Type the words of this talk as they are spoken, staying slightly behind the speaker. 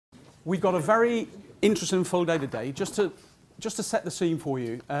We've got a very interesting full day today. Just to set the scene for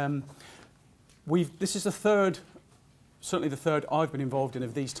you, this is the third, certainly the third I've been involved in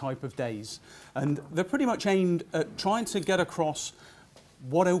of these type of days, and they're pretty much aimed at trying to get across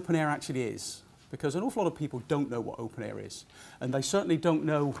what open air actually is, because an awful lot of people don't know what open air is, and they certainly don't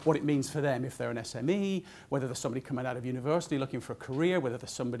know what it means for them if they're an SME, whether there's somebody coming out of university looking for a career, whether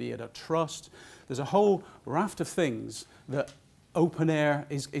there's somebody at a trust. There's a whole raft of things that open air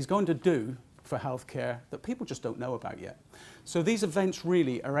is going to do for healthcare that people just don't know about yet. So these events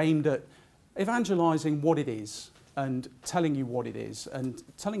really are aimed at evangelizing what it is and telling you what it is and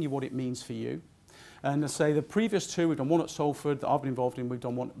telling you what it means for you. And as I say, the previous two, we've done one at Salford that I've been involved in, we've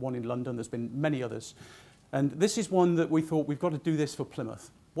done one in London, there's been many others. And this is one that we thought we've got to do this for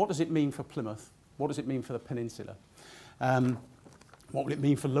Plymouth. What does it mean for Plymouth? What does it mean for the peninsula? What will it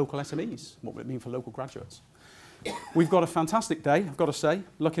mean for local SMEs? What will it mean for local graduates? We've got a fantastic day, I've got to say,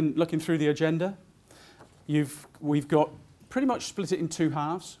 looking through the agenda. We've got pretty much split it in two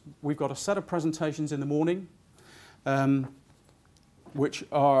halves. We've got a set of presentations in the morning,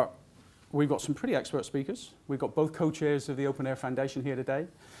 we've got some pretty expert speakers. We've got both co-chairs of the Open Air Foundation here today.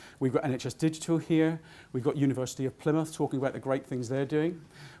 We've got NHS Digital here. We've got University of Plymouth talking about the great things they're doing.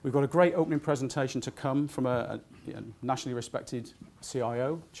 We've got a great opening presentation to come from a nationally respected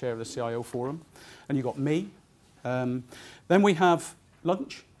CIO, chair of the CIO Forum. And you've got me. Then we have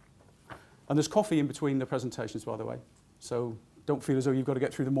lunch. And there's coffee in between the presentations, by the way. So don't feel as though you've got to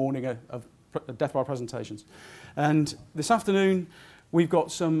get through the morning of death bar presentations. And this afternoon, we've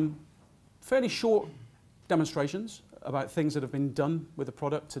got some fairly short demonstrations about things that have been done with the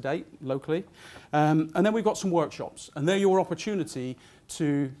product to date locally. And then we've got some workshops. And they're your opportunity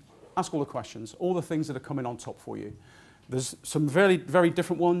to ask all the questions, all the things that are coming on top for you. There's some very, very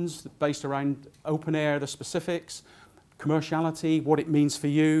different ones based around open air, the specifics, commerciality, what it means for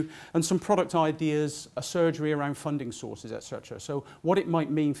you, and some product ideas, a surgery around funding sources, etc. So what it might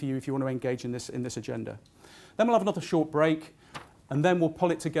mean for you if you want to engage in this agenda. Then we'll have another short break, and then we'll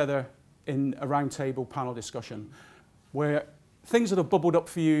pull it together in a roundtable panel discussion where things that have bubbled up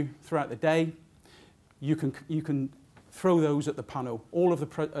for you throughout the day, you can throw those at the panel. All of the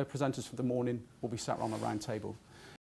presenters for the morning will be sat around the round table.